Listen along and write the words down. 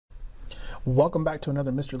Welcome back to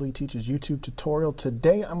another Mr. Lee Teaches YouTube tutorial.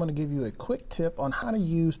 Today I'm going to give you a quick tip on how to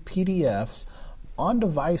use PDFs on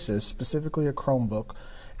devices, specifically a Chromebook,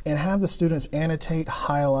 and have the students annotate,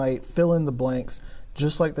 highlight, fill in the blanks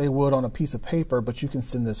just like they would on a piece of paper, but you can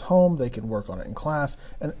send this home, they can work on it in class,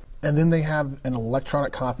 and then they have an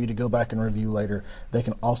electronic copy to go back and review later. They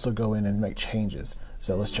can also go in and make changes.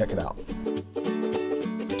 So let's check it out.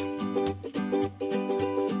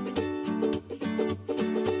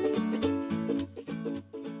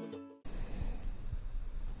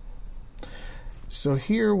 So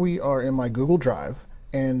here we are in my Google Drive,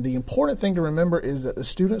 and the important thing to remember is that the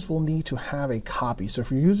students will need to have a copy. So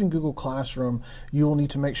if you're using Google Classroom, you will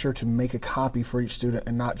need to make sure to make a copy for each student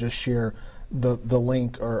and not just share the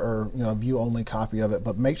link or view-only copy of it,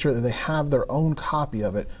 but make sure that they have their own copy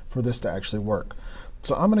of it for this to actually work.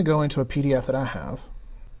 So I'm going to go into a PDF that I have.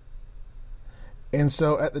 And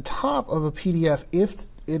so at the top of a PDF, if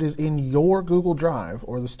it is in your Google Drive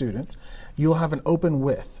or the students, you'll have an open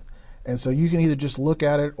with. And so you can either just look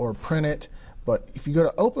at it or print it, but if you go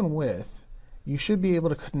to open with, you should be able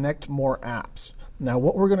to connect more apps. Now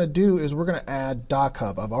what we're going to do is we're going to add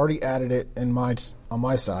DocHub. I've already added it on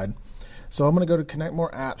my side. So I'm going to go to connect more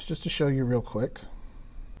apps just to show you real quick.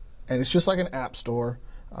 And it's just like an app store.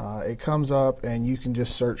 It comes up and you can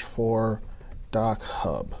just search for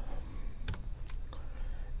DocHub.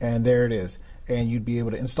 And there it is. And you'd be able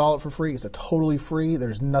to install it for free. It's totally free.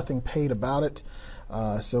 There's nothing paid about it.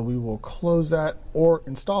 So we will close that or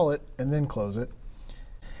install it and then close it.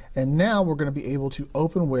 And now we're going to be able to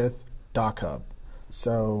open with DocHub.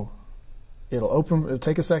 So it'll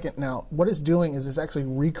take a second. Now what it's doing is it's actually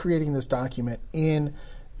recreating this document in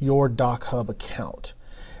your DocHub account.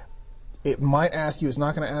 It might ask you, it's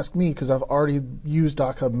not going to ask me because I've already used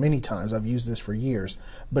DocHub many times. I've used this for years.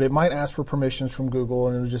 But it might ask for permissions from Google,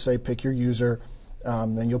 and it'll just say pick your user.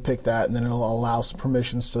 Then you'll pick that, and then it'll allow some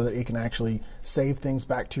permissions so that it can actually save things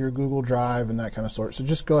back to your Google Drive and that kind of sort. So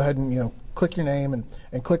just go ahead and click your name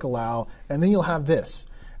and click allow, and then you'll have this.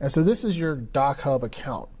 And so this is your DocHub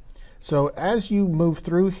account. So as you move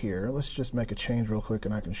through here, let's just make a change real quick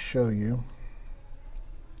and I can show you.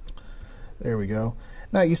 There we go.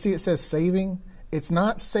 Now you see it says saving. It's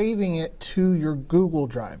not saving it to your Google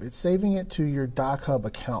Drive. It's saving it to your DocHub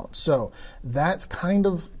account. So that's kind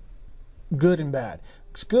of good and bad.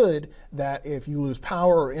 It's good that if you lose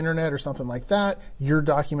power or internet or something like that, your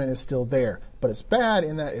document is still there. But it's bad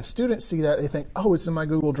in that if students see that, they think, oh, it's in my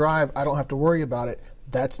Google Drive, I don't have to worry about it.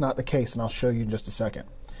 That's not the case, and I'll show you in just a second.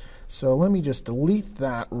 So let me just delete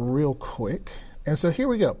that real quick. And so here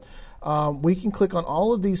we go. We can click on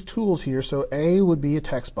all of these tools here. So A would be a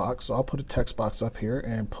text box. So I'll put a text box up here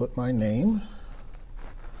and put my name.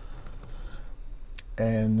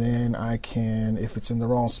 And then I can, if it's in the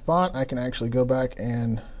wrong spot, I can actually go back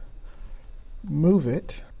and move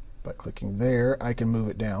it. By clicking there, I can move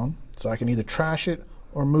it down. So I can either trash it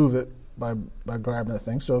or move it by grabbing the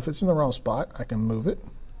thing. So if it's in the wrong spot, I can move it.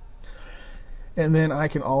 And then I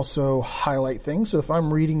can also highlight things. So if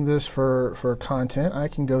I'm reading this for content, I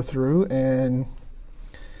can go through and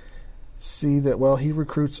see that, well, he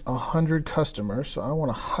recruits 100 customers. So I want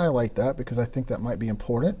to highlight that because I think that might be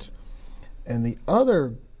important. And the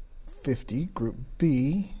other 50, group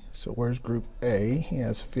B, so where's group A? He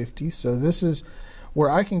has 50. So this is where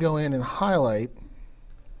I can go in and highlight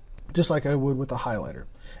just like I would with the highlighter.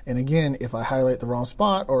 And again, if I highlight the wrong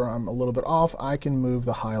spot or I'm a little bit off, I can move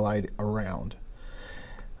the highlight around.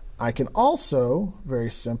 I can also, very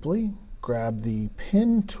simply, grab the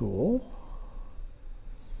pen tool.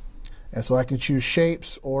 And so I can choose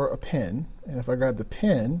shapes or a pen. And if I grab the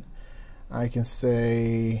pen, I can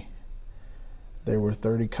say there were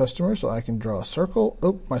 30 customers, so I can draw a circle.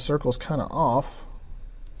 Oh, my circle's kind of off.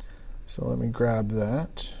 So let me grab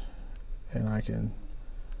that, and I can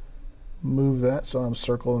move that so I'm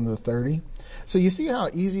circling the 30. So you see how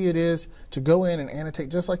easy it is to go in and annotate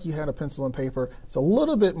just like you had a pencil and paper. It's a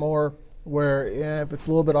little bit more where if it's a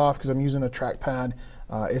little bit off because I'm using a trackpad,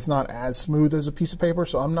 it's not as smooth as a piece of paper.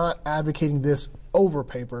 So I'm not advocating this over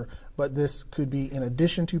paper, but this could be in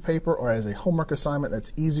addition to paper or as a homework assignment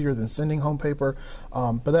that's easier than sending home paper,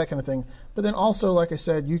 but that kind of thing. But then also, like I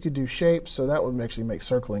said, you could do shapes, so that would actually make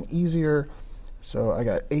circling easier. So I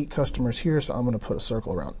got 8 customers here, so I'm going to put a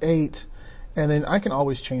circle around 8. And then I can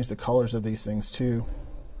always change the colors of these things too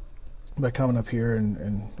by coming up here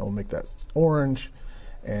and I'll make that orange.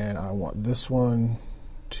 And I want this one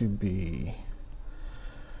to be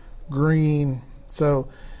green. So,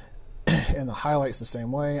 and the highlight's the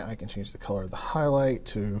same way. I can change the color of the highlight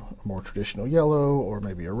to a more traditional yellow or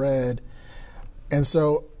maybe a red. And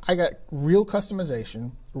so I got real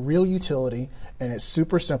customization real utility, and it's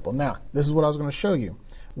super simple. Now, this is what I was going to show you.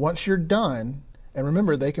 Once you're done, and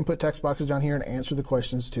remember, they can put text boxes down here and answer the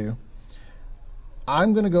questions too.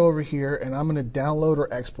 I'm going to go over here and I'm going to download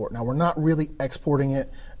or export. Now, we're not really exporting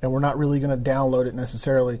it and we're not really going to download it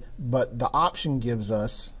necessarily, but the option gives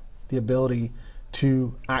us the ability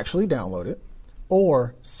to actually download it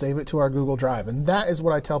or save it to our Google Drive. And that is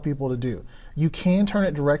what I tell people to do. You can turn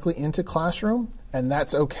it directly into Classroom, and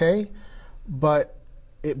that's okay, but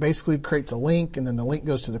it basically creates a link, and then the link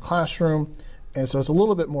goes to the Classroom, and so it's a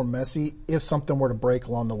little bit more messy if something were to break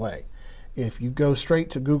along the way. If you go straight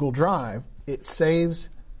to Google Drive, it saves,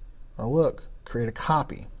 or look, create a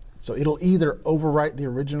copy. So it'll either overwrite the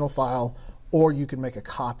original file or you can make a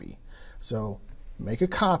copy. So make a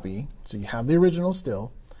copy so you have the original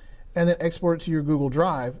still, and then export it to your Google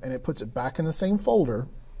Drive, and it puts it back in the same folder.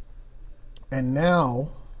 And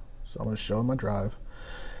now, so I'm going to show my drive.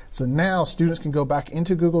 So now students can go back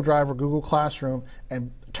into Google Drive or Google Classroom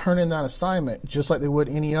and turn in that assignment just like they would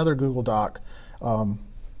any other Google Doc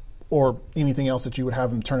or anything else that you would have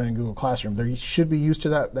them turn in Google Classroom. They should be used to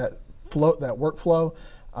that workflow.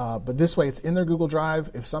 But this way, it's in their Google Drive.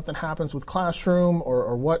 If something happens with Classroom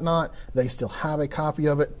or whatnot, they still have a copy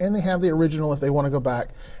of it, and they have the original if they want to go back.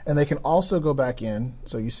 And they can also go back in.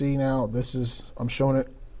 So you see now, I'm showing it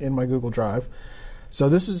in my Google Drive. So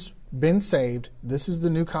this has been saved. This is the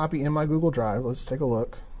new copy in my Google Drive. Let's take a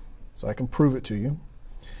look so I can prove it to you.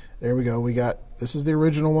 There we go. This is the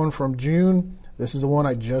original one from June. This is the one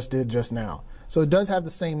I just did just now. So it does have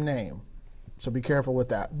the same name. So be careful with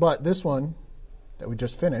that. But this one that we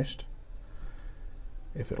just finished,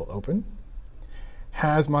 if it'll open,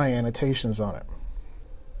 has my annotations on it.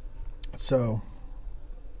 So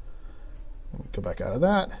let me go back out of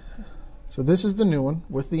that. So this is the new one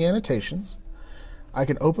with the annotations. I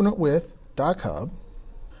can open it with DocHub.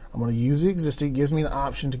 I'm going to use the existing. It gives me the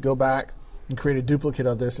option to go back and create a duplicate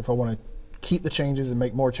of this if I want to keep the changes and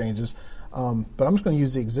make more changes. But I'm just going to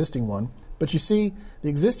use the existing one. But you see, the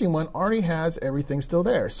existing one already has everything still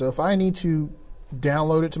there. So if I need to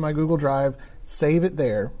download it to my Google Drive, save it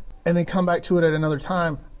there, and then come back to it at another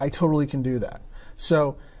time, I totally can do that.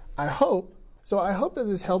 So I hope that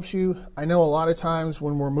this helps you. I know a lot of times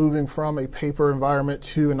when we're moving from a paper environment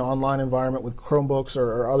to an online environment with Chromebooks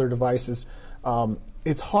or other devices,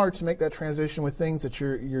 it's hard to make that transition with things that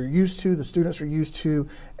you're used to, the students are used to,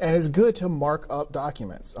 and it's good to mark up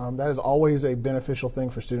documents. That is always a beneficial thing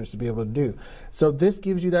for students to be able to do. So this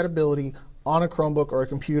gives you that ability on a Chromebook or a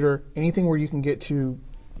computer, anything where you can get to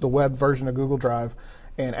the web version of Google Drive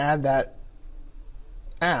and add that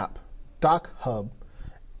app, DocHub,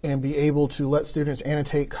 and be able to let students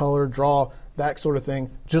annotate, color, draw, that sort of thing,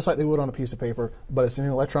 just like they would on a piece of paper, but it's in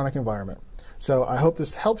an electronic environment. So I hope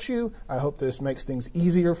this helps you. I hope this makes things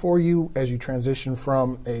easier for you as you transition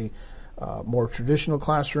from a more traditional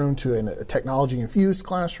classroom to a technology-infused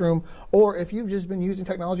classroom. Or if you've just been using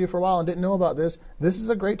technology for a while and didn't know about this, this is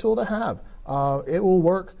a great tool to have. It will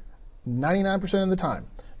work 99% of the time.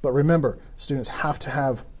 But remember, students have to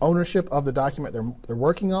have ownership of the document they're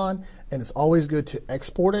working on, and it's always good to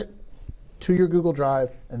export it to your Google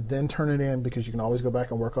Drive and then turn it in, because you can always go back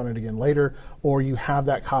and work on it again later, or you have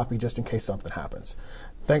that copy just in case something happens.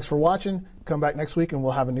 Thanks for watching. Come back next week and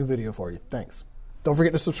we'll have a new video for you. Thanks. Don't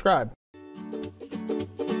forget to subscribe.